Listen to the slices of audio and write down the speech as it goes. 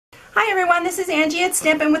Hi everyone, this is Angie at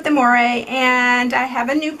Stampin' with Amore, and I have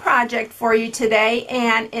a new project for you today,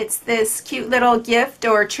 and it's this cute little gift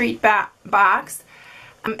or treat box.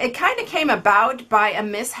 It kind of came about by a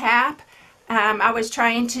mishap. I was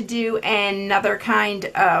trying to do another kind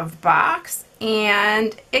of box,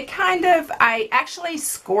 and I actually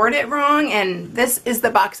scored it wrong, and this is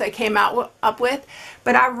the box I came up with,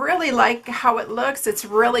 but I really like how it looks. It's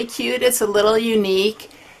really cute, it's a little unique,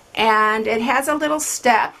 and it has a little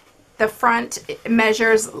step. The front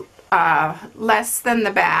measures less than the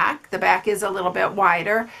back. The back is a little bit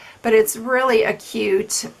wider, but it's really a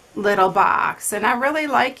cute little box, and I really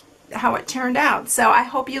like how it turned out. So I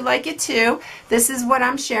hope you like it too. This is what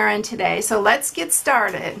I'm sharing today. So let's get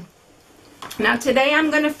started. Now today I'm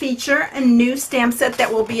going to feature a new stamp set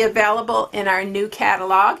that will be available in our new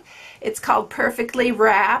catalog. It's called Perfectly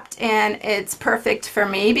Wrapped, and it's perfect for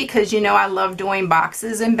me because you know I love doing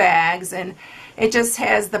boxes and bags, and it just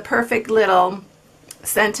has the perfect little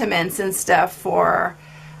sentiments and stuff for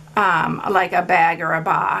like a bag or a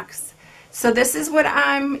box. So this is what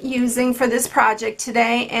I'm using for this project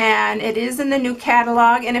today, and it is in the new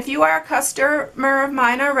catalog. And if you are a customer of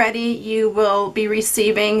mine already, you will be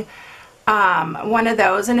receiving one of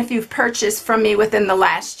those. And if you've purchased from me within the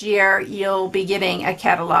last year, you'll be getting a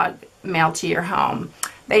catalog mailed to your home.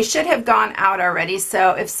 They should have gone out already,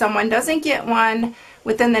 so if someone doesn't get one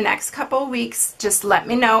within the next couple of weeks, just let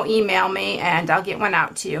me know, email me, and I'll get one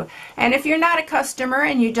out to you. And if you're not a customer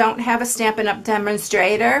and you don't have a Stampin' Up!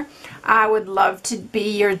 Demonstrator, I would love to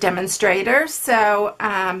be your demonstrator. So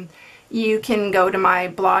you can go to my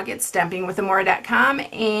blog at stampingwithamore.com,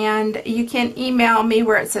 and you can email me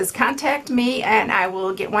where it says contact me, and I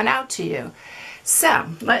will get one out to you. So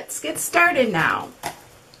let's get started now.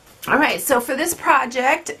 Alright, so for this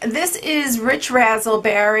project, this is Rich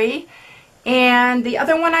Razzleberry, and the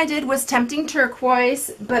other one I did was Tempting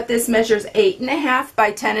Turquoise, but this measures 8.5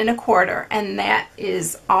 by 10 1/4, and that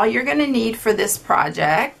is all you're going to need for this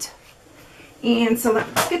project. And so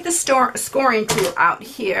let's get the scoring tool out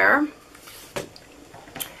here,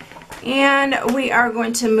 and we are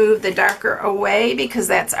going to move the darker away because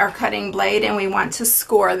that's our cutting blade and we want to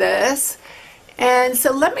score this. And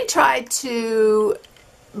so let me try to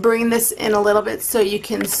bring this in a little bit so you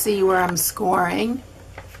can see where I'm scoring.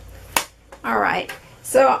 Alright,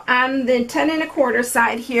 so on the 10 1/4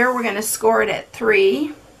 side here, we're going to score it at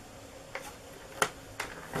 3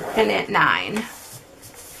 and at 9.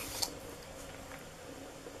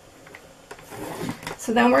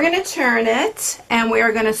 So then we're going to turn it, and we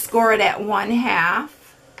are going to score it at 1/2.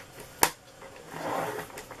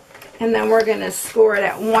 And then we're going to score it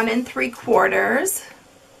at 1 3/4.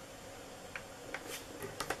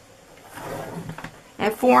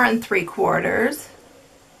 At 4 3/4,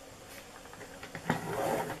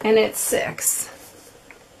 and it's 6.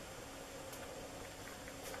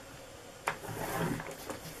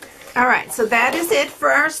 Alright, so that is it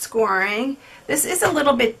for our scoring. This is a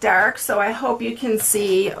little bit dark, so I hope you can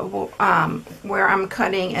see where I'm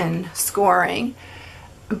cutting and scoring.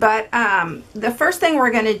 But the first thing we're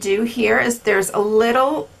going to do here is there's a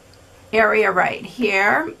little area right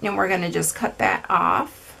here, and we're going to just cut that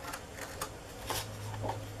off.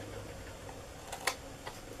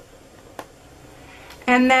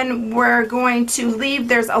 And then we're going to leave,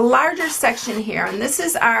 there's a larger section here, and this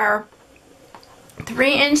is our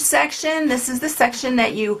 3-inch section. This is the section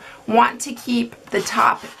that you want to keep the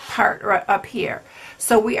top part right up here.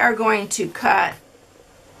 So we are going to cut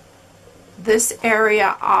this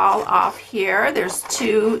area all off here. There's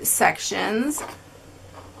 2 sections.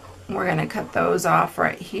 We're going to cut those off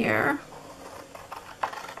right here.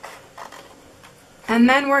 And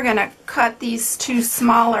then we're going to cut these 2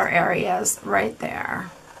 smaller areas right there.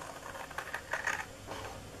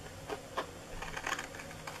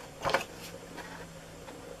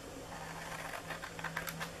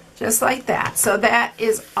 Just like that. So that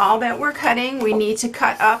is all that we're cutting. We need to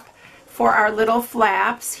cut up for our little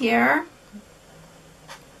flaps here.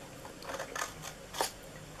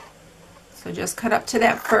 So just cut up to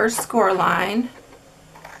that first score line.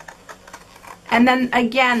 And then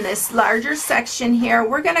again, this larger section here,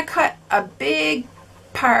 we're going to cut a big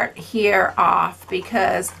part here off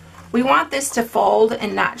because we want this to fold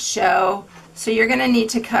and not show. So you're going to need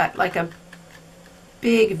to cut like a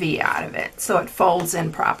big V out of it so it folds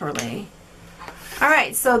in properly.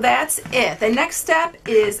 Alright, so that's it. The next step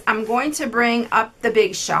is I'm going to bring up the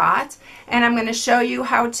Big Shot, and I'm going to show you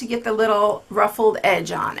how to get the little ruffled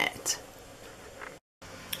edge on it.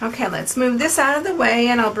 Okay, let's move this out of the way,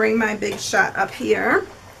 and I'll bring my Big Shot up here.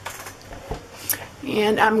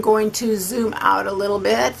 And I'm going to zoom out a little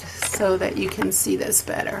bit so that you can see this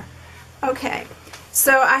better. Okay,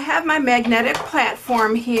 So I have my magnetic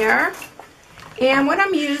platform here, and what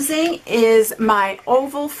I'm using is my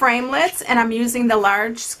oval framelits, and I'm using the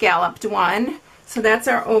large scalloped one. So that's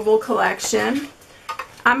our oval collection.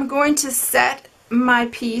 I'm going to set my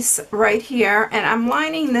piece right here, and I'm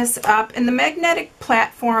lining this up, and the magnetic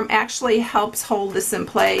platform actually helps hold this in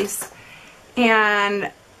place,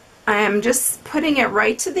 and I am just putting it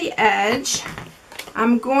right to the edge.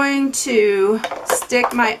 I'm going to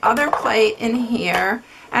stick my other plate in here,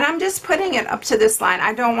 and I'm just putting it up to this line.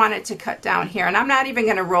 I don't want it to cut down here, and I'm not even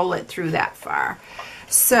going to roll it through that far.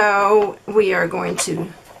 So we are going to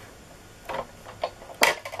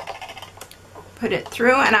put it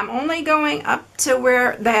through, and I'm only going up to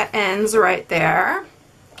where that ends right there,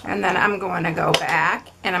 and then I'm going to go back,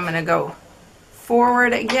 and I'm going to go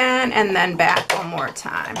forward again and then back one more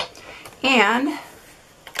time, and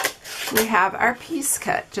we have our piece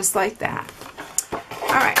cut just like that.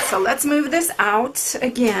 Alright, so let's move this out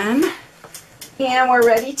again, and we're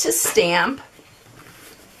ready to stamp.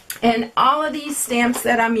 And all of these stamps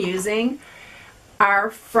that I'm using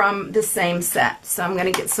are from the same set. So I'm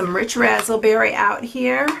going to get some rich raspberry out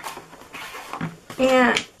here,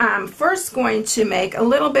 and I'm first going to make a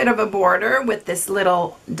little bit of a border with this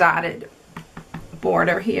little dotted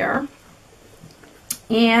border here,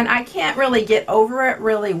 and I can't really get over it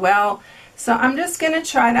really well, so I'm just going to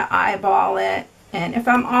try to eyeball it, and if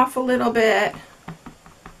I'm off a little bit,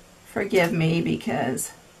 forgive me,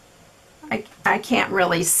 because I can't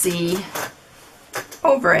really see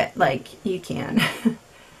over it like you can.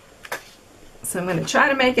 So I'm going to try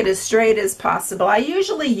to make it as straight as possible. I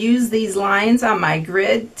usually use these lines on my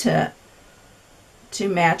grid to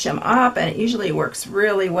match them up, and it usually works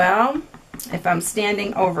really well if I'm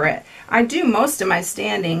standing over it. I do most of my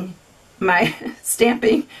stamping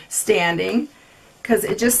standing, because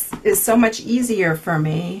it just is so much easier for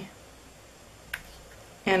me,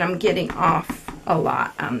 and I'm getting off a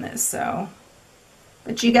lot on this. So,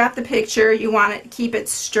 but you got the picture. You want to keep it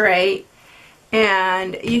straight,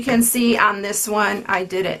 and you can see on this one I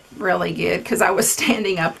did it really good because I was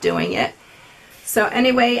standing up doing it. So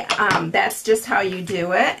anyway, that's just how you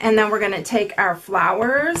do it. And then we're going to take our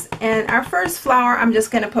flowers, and our first flower I'm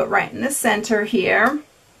just going to put right in the center here,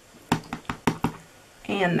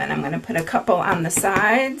 and then I'm going to put a couple on the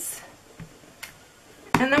sides,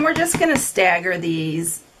 and then we're just going to stagger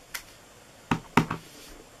these.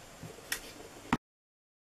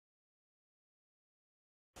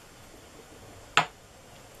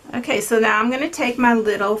 Okay, so now I'm going to take my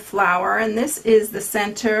little flower, and this is the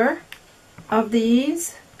center of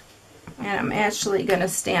these, and I'm actually going to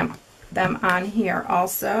stamp them on here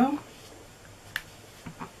also.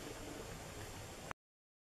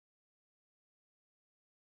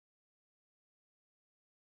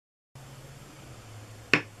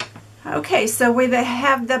 Okay, so we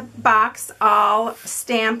have the box all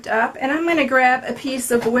stamped up, and I'm going to grab a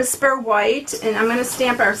piece of Whisper White, and I'm going to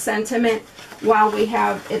stamp our sentiment while we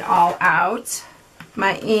have it all out,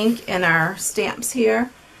 my ink and our stamps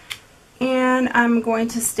here. And I'm going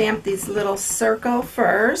to stamp these little circle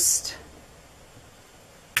first,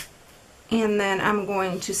 and then I'm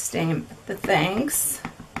going to stamp the thanks.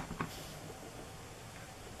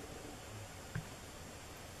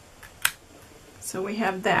 So we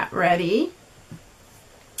have that ready.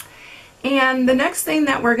 And the next thing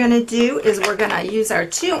that we're going to do is we're going to use our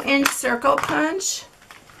 2-inch circle punch,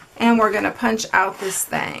 and we're going to punch out this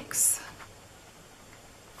thanks.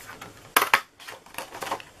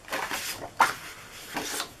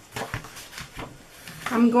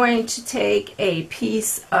 I'm going to take a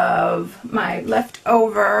piece of my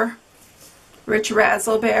leftover rich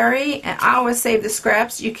raspberry, and I always save the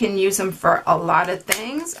scraps. You can use them for a lot of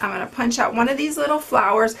things. I'm going to punch out one of these little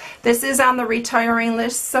flowers. This is on the retiring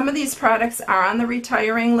list. Some of these products are on the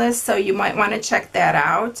retiring list, so you might want to check that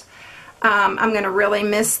out. I'm going to really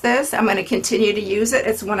miss this. I'm going to continue to use it.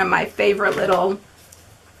 It's one of my favorite little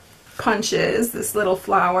punches, this little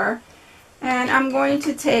flower. And I'm going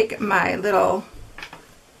to take my little,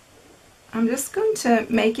 I'm just going to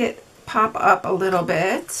make it pop up a little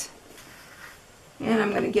bit. And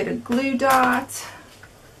I'm going to get a glue dot,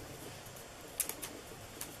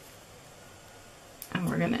 and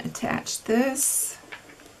we're going to attach this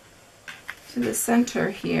to the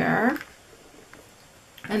center here.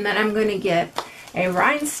 And then I'm going to get a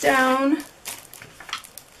rhinestone,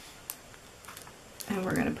 and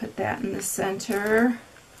we're going to put that in the center.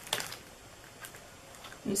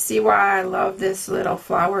 You see why I love this little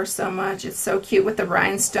flower so much? It's so cute with the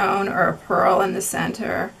rhinestone or a pearl in the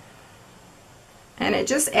center. And it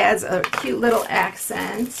just adds a cute little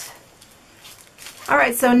accent.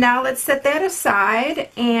 Alright, so now let's set that aside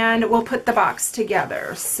and we'll put the box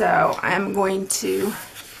together. So I'm going to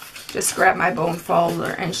just grab my bone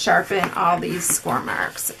folder and sharpen all these score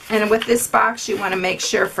marks. And with this box, you want to make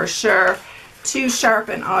sure for sure to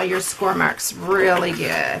sharpen all your score marks really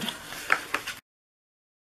good.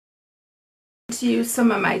 To use some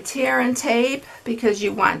of my tear and tape because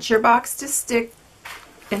you want your box to stick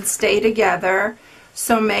and stay together.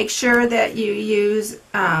 So make sure that you use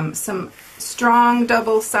some strong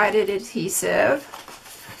double-sided adhesive.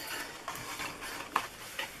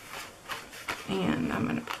 And I'm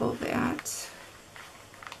going to pull that,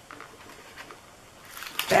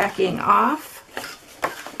 backing off,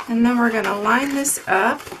 and then we're going to line this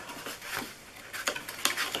up.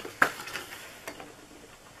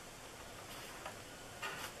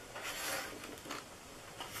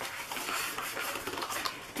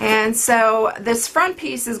 And so this front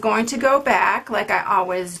piece is going to go back like I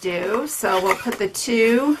always do. So we'll put the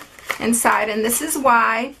two inside, and this is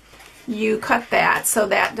why you cut that, so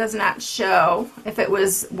that does not show. If it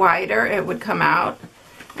was wider, it would come out.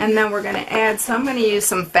 And then we're going to add, so I'm going to use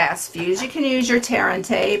some fast fuse. You can use your tear and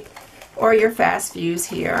tape or your fast fuse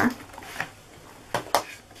here.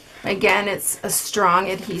 Again, it's a strong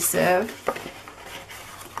adhesive.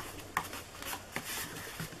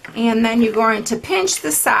 And then you're going to pinch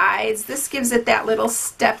the sides. This gives it that little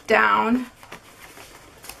step down.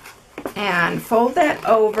 And fold that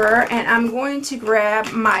over, and I'm going to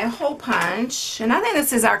grab my hole punch, and I think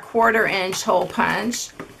this is our 1/4 inch hole punch.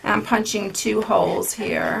 I'm punching 2 holes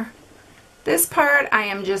here. This part I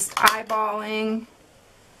am just eyeballing,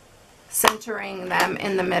 centering them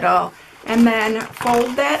in the middle, and then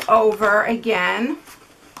fold that over again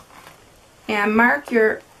and mark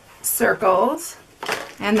your circles,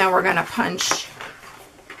 and then we're going to punch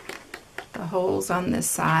the holes on this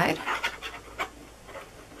side.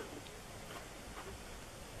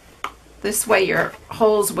 This way your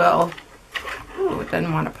holes will, oh, it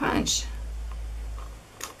doesn't want to punch.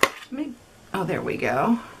 Oh, there we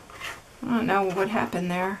go. I don't know what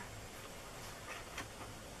happened there.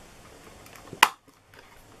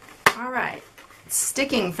 Alright, it's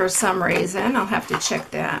sticking for some reason. I'll have to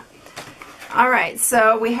check that. Alright,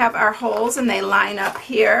 so we have our holes and they line up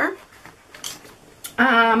here.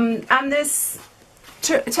 On this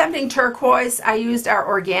Tempting Turquoise, I used our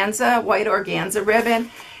organza, white organza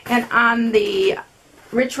ribbon. And on the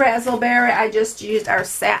Rich Razzleberry, I just used our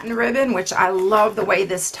satin ribbon, which I love the way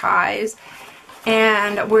this ties.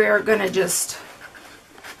 And we're going to just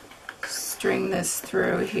string this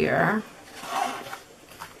through here.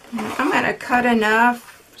 And I'm going to cut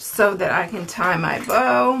enough so that I can tie my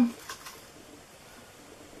bow.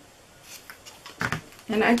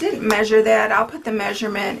 And I didn't measure that. I'll put the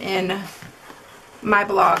measurement in my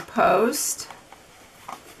blog post.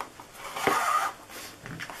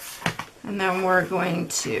 And then we're going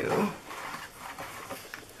to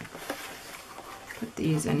put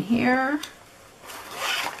these in here.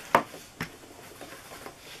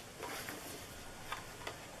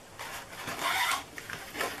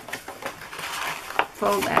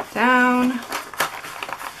 Fold that down.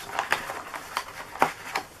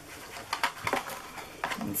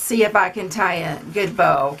 And see if I can tie a good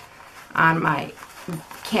bow on my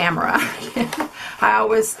camera. I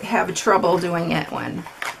always have trouble doing it when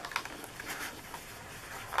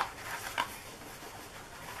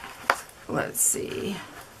let's see.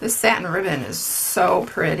 This satin ribbon is so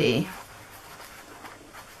pretty.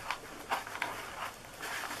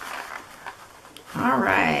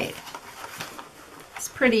 Alright. It's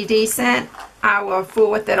pretty decent. I will fool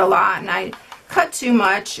with it a lot, and I cut too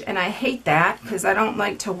much, and I hate that because I don't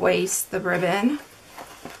like to waste the ribbon.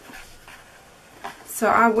 So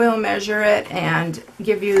I will measure it and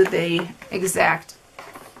give you the exact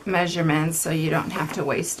measurements so you don't have to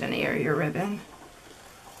waste any of your ribbon.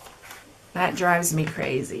 That drives me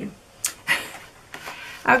crazy.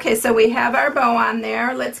 Okay, so we have our bow on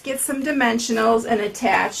there. Let's get some dimensionals and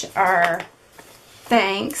attach our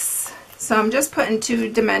thanks. So I'm just putting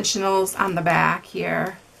 2 dimensionals on the back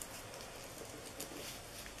here.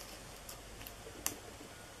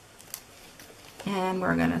 And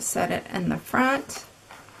we're going to set it in the front.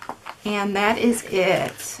 And that is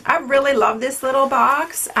it. I really love this little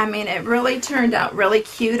box. I mean, it really turned out really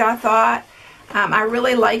cute, I thought. I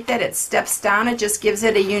really like that it steps down. It just gives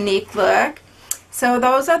it a unique look. So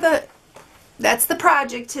that's the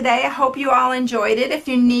project today. I hope you all enjoyed it. If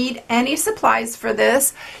you need any supplies for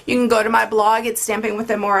this, you can go to my blog at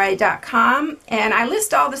stampingwithamore.com, and I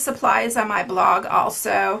list all the supplies on my blog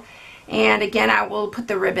also. And again, I will put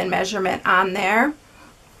the ribbon measurement on there.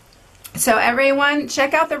 So everyone,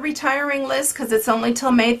 check out the retiring list because it's only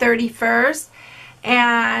till May 31st.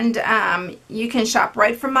 and you can shop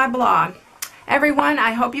right from my blog. Everyone,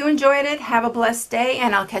 I hope you enjoyed it. Have a blessed day,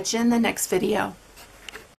 and I'll catch you in the next video.